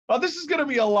This is going to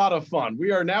be a lot of fun.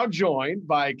 We are now joined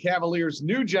by Cavaliers'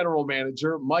 new general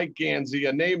manager, Mike Gansey,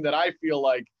 a name that I feel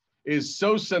like is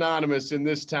so synonymous in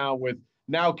this town with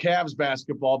now Cavs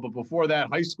basketball, but before that,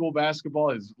 high school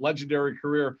basketball, his legendary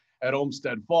career at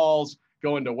Olmsted Falls,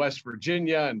 going to West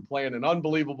Virginia and playing an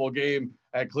unbelievable game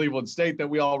at Cleveland State that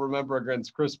we all remember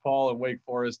against Chris Paul and Wake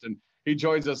Forest. And he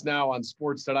joins us now on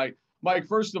Sports Tonight. Mike,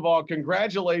 first of all,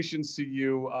 congratulations to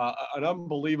you. An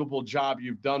unbelievable job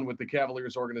you've done with the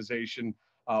Cavaliers organization.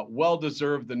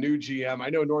 Well-deserved, the new GM. I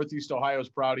know Northeast Ohio is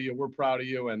proud of you. We're proud of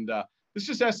you. And this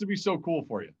just has to be so cool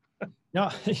for you. No,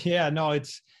 yeah, no,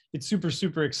 it's super,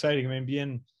 super exciting. I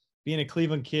mean, being a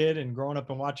Cleveland kid and growing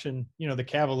up and watching, the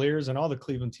Cavaliers and all the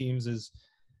Cleveland teams is,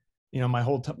 my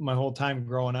whole time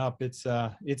growing up.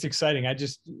 It's exciting.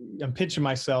 I'm pitching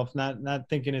myself, not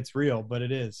thinking it's real, but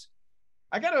it is.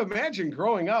 I got to imagine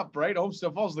growing up, right?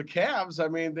 Olmsted Falls, the Cavs. I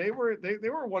mean, they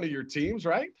were one of your teams,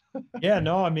 right? Yeah,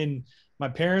 no, I mean, my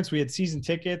parents, we had season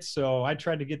tickets, so I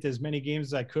tried to get to as many games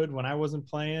as I could when I wasn't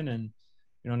playing, and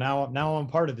now I'm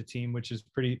part of the team, which is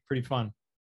pretty fun.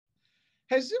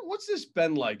 What's this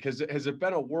been like? Has it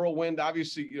been a whirlwind?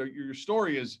 Obviously, your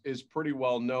story is pretty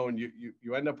well known.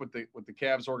 You end up with the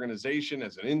Cavs organization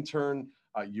as an intern.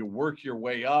 You work your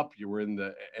way up. You were in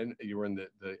the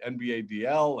NBA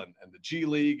DL and the G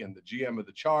League and the GM of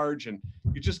the Charge, and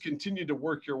you just continued to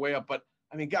work your way up. But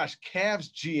I mean, gosh,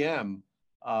 Cavs GM.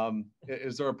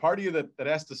 Is there a part of you that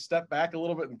has to step back a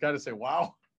little bit and kind of say,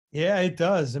 "Wow"? Yeah, it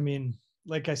does. I mean,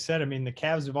 like I said, the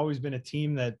Cavs have always been a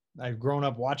team that I've grown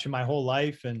up watching my whole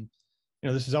life, and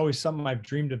this is always something I've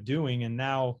dreamed of doing. And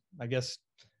now, I guess,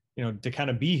 to kind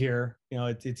of be here,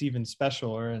 it's even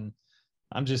specialer. And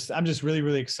I'm just really,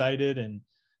 really excited. And,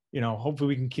 hopefully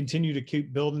we can continue to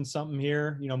keep building something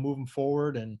here, moving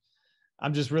forward. And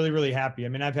I'm just really, really happy. I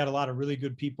mean, I've had a lot of really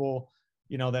good people,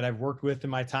 that I've worked with in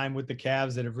my time with the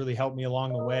Cavs that have really helped me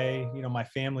along the way. My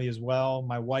family as well.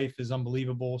 My wife is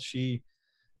unbelievable. She,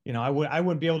 I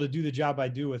wouldn't be able to do the job I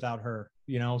do without her,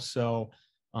 so,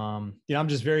 I'm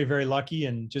just very, very lucky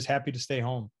and just happy to stay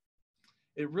home.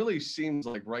 It really seems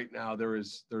like right now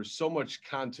there's so much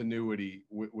continuity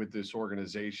with this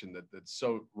organization that's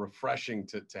so refreshing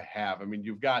to have. I mean,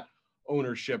 you've got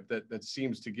ownership that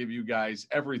seems to give you guys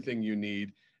everything you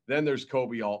need. Then there's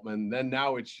Kobe Altman. Then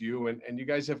now it's you, and you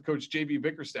guys have Coach JB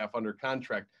Bickerstaff under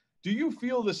contract. Do you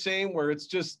feel the same, where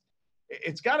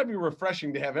it's got to be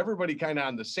refreshing to have everybody kind of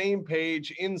on the same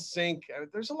page, in sync?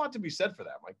 There's a lot to be said for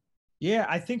that, Mike. Yeah,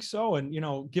 I think so. And,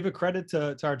 give a credit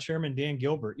to our chairman, Dan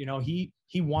Gilbert.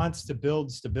 He wants to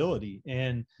build stability.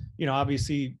 And,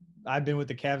 obviously I've been with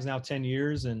the Cavs now 10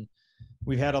 years, and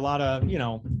we've had a lot of,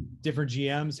 different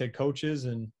GMs, head coaches.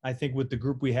 And I think with the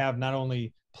group we have, not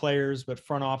only players, but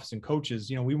front office and coaches,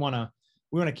 we want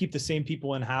to keep the same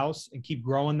people in house and keep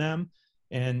growing them.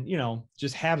 And,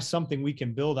 just have something we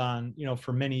can build on,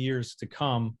 for many years to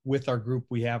come with our group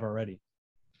we have already.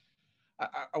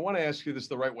 I want to ask you this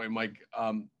the right way, Mike.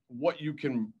 What you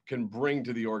can bring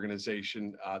to the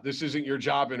organization. This isn't your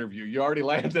job interview. You already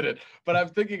landed it. But I'm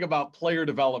thinking about player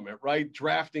development, right?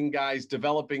 Drafting guys,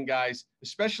 developing guys,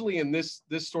 especially in this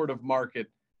sort of market.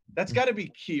 That's got to be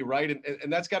key, right?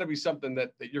 And that's got to be something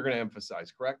that you're going to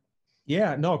emphasize, correct?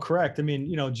 Yeah, no, correct. I mean,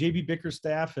 JB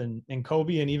Bickerstaff and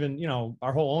Kobe and even,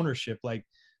 our whole ownership, like,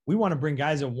 we want to bring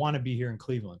guys that want to be here in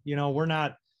Cleveland.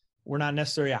 We're not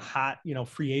necessarily a hot,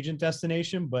 free agent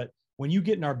destination, but when you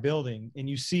get in our building and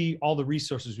you see all the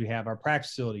resources we have, our practice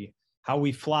facility, how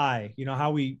we fly, how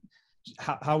we,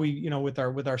 with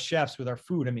our chefs, with our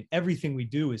food, I mean, everything we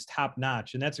do is top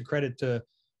notch. And that's a credit to,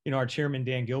 our chairman,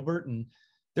 Dan Gilbert. And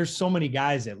there's so many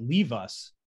guys that leave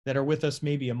us that are with us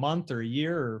maybe a month or a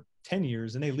year or 10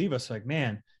 years, and they leave us like,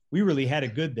 man, we really had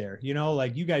it good there.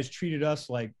 Like, you guys treated us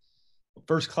like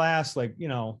first class, like,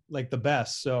 like the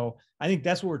best. So I think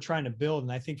that's what we're trying to build.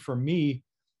 And I think for me,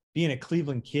 being a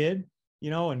Cleveland kid,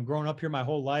 and growing up here my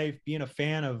whole life, being a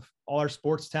fan of all our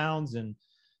sports towns, and,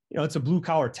 it's a blue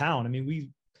collar town. I mean, we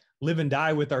live and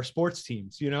die with our sports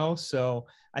teams, so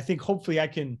I think hopefully I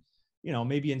can,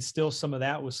 maybe instill some of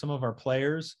that with some of our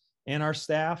players and our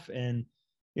staff. And,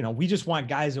 we just want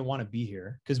guys that want to be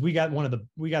here, because we got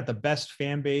the best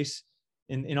fan base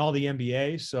in all the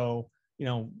NBA. So,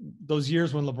 those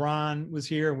years when LeBron was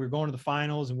here and we were going to the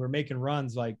finals and we were making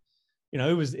runs, like,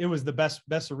 it was the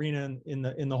best arena in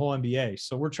the whole NBA.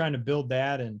 So we're trying to build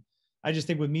that. And I just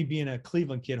think with me being a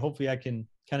Cleveland kid, hopefully I can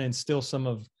kind of instill some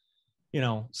of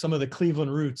the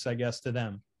Cleveland roots, I guess, to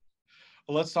them.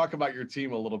 Well, let's talk about your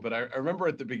team a little bit. I remember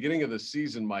at the beginning of the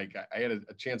season, Mike, I had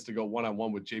a chance to go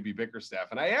one-on-one with JB Bickerstaff,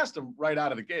 and I asked him right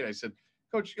out of the gate, I said,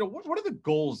 Coach, what are the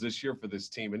goals this year for this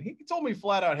team? And he told me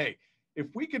flat out, hey, if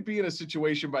we could be in a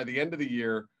situation by the end of the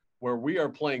year where we are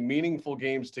playing meaningful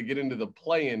games to get into the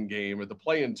play-in game or the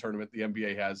play-in tournament the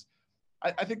NBA has,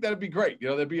 I think that'd be great.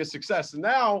 That'd be a success. And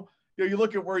now, you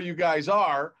look at where you guys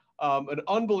are, an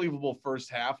unbelievable first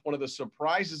half, one of the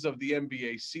surprises of the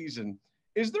NBA season.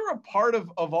 Is there a part of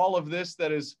all of this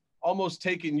that is almost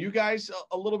taking you guys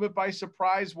a little bit by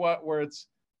surprise, where it's,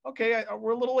 okay,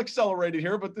 we're a little accelerated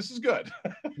here, but this is good?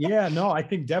 Yeah, no, I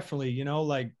think definitely,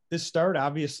 like this start,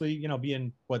 obviously,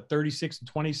 being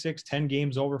 36-26, 10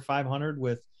 games over 500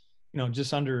 with,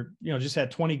 just under, just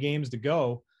had 20 games to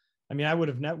go. I mean, I would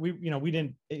have we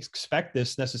didn't expect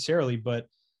this necessarily, but,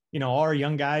 all our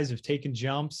young guys have taken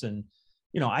jumps, and,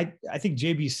 I think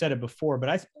JB said it before,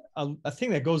 but a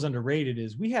thing that goes underrated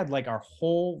is we had like our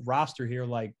whole roster here,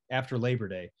 like after Labor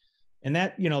Day, and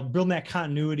that, building that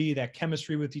continuity, that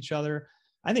chemistry with each other.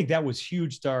 I think that was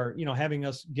huge to having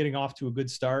us getting off to a good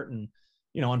start. And,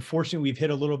 unfortunately we've hit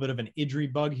a little bit of an injury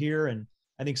bug here. And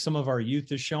I think some of our youth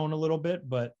has shown a little bit,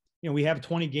 but, we have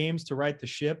 20 games to right the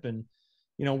ship, and,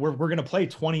 we're going to play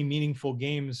 20 meaningful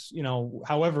games,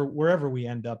 wherever we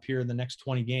end up here in the next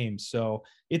 20 games. So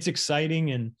it's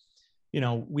exciting. And,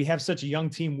 we have such a young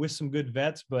team with some good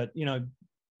vets, but,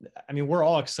 I mean, we're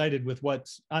all excited with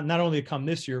what's not only to come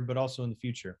this year, but also in the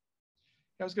future.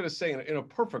 I was going to say, in a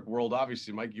perfect world,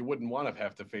 obviously, Mike, you wouldn't want to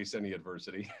have to face any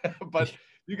adversity, but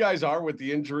you guys are with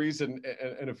the injuries and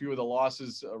a few of the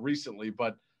losses recently.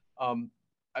 But I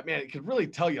mean, it could really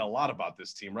tell you a lot about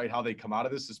this team, right? How they come out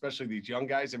of this, especially these young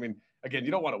guys. I mean, again,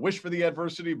 you don't want to wish for the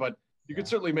adversity, but you could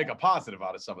certainly make a positive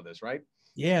out of some of this, right?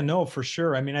 Yeah, no, for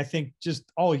sure. I mean, I think just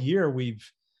all year we've,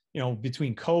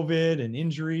 between COVID and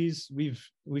injuries,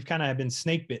 we've kind of been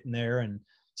snake bitten there, and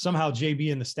somehow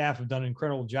JB and the staff have done an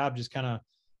incredible job just kind of,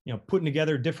 putting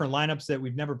together different lineups that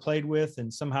we've never played with,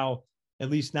 and somehow at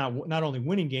least not only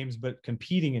winning games, but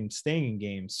competing and staying in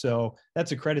games. So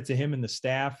that's a credit to him and the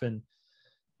staff. And,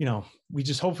 we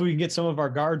just hopefully we can get some of our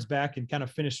guards back and kind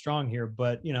of finish strong here.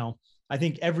 But, I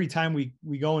think every time we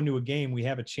go into a game, we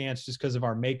have a chance just because of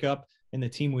our makeup and the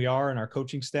team we are and our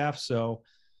coaching staff. So,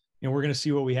 we're going to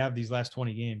see what we have these last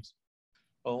 20 games.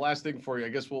 Well, the last thing for you, I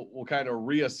guess we'll kind of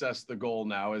reassess the goal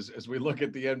now as we look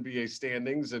at the NBA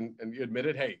standings, and you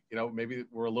admitted, hey, maybe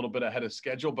we're a little bit ahead of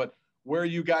schedule, but where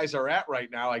you guys are at right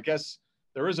now, I guess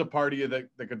there is a part of you that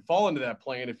could fall into that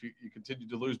play-in if you continue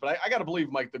to lose. But I got to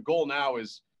believe, Mike, the goal now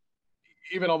is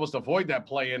even almost avoid that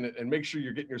play-in and make sure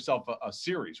you're getting yourself a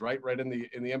series, right in the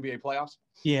NBA playoffs.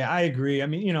 Yeah, I agree. I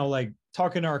mean, like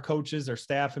talking to our coaches, our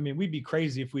staff, I mean, we'd be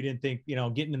crazy if we didn't think,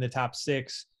 getting in the top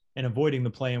 6 and avoiding the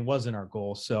play-in wasn't our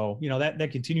goal. So,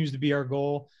 that continues to be our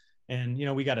goal. And,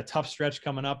 we got a tough stretch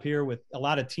coming up here with a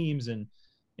lot of teams, and,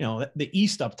 the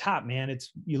East up top, man,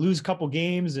 you lose a couple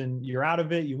games and you're out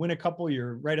of it. You win a couple,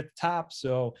 you're right at the top.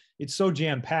 So it's so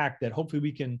jam-packed that hopefully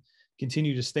we can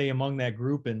continue to stay among that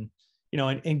group and,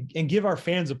 and give our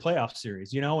fans a playoff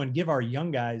series, and give our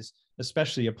young guys,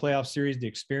 especially a playoff series to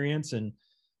experience. And,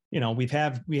 we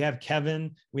have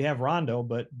Kevin, we have Rondo,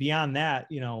 but beyond that,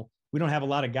 we don't have a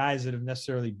lot of guys that have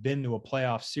necessarily been to a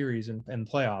playoff series and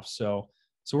playoffs. So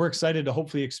we're excited to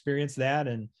hopefully experience that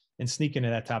and sneak into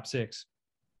that top 6.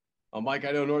 Mike,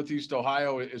 I know Northeast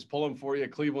Ohio is pulling for you.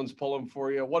 Cleveland's pulling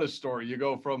for you. What a story. You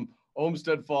go from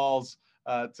Olmsted Falls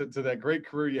to that great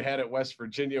career you had at West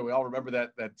Virginia. We all remember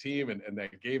that team and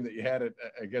that game that you had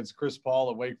against Chris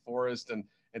Paul at Wake Forest, and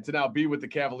to now be with the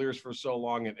Cavaliers for so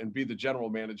long and be the general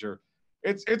manager.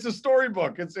 It's a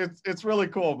storybook. It's really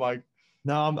cool, Mike.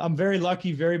 No, I'm very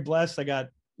lucky, very blessed. I got,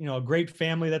 a great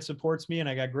family that supports me, and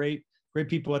I got great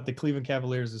people at the Cleveland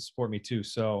Cavaliers that support me too.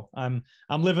 So I'm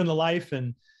living the life,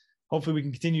 and hopefully we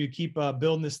can continue to keep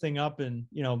building this thing up and,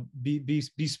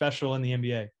 be special in the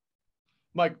NBA.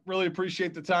 Mike, really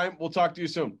appreciate the time. We'll talk to you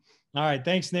soon. All right.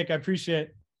 Thanks, Nick. I appreciate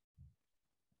it.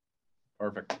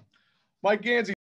 Perfect. Mike Gansey.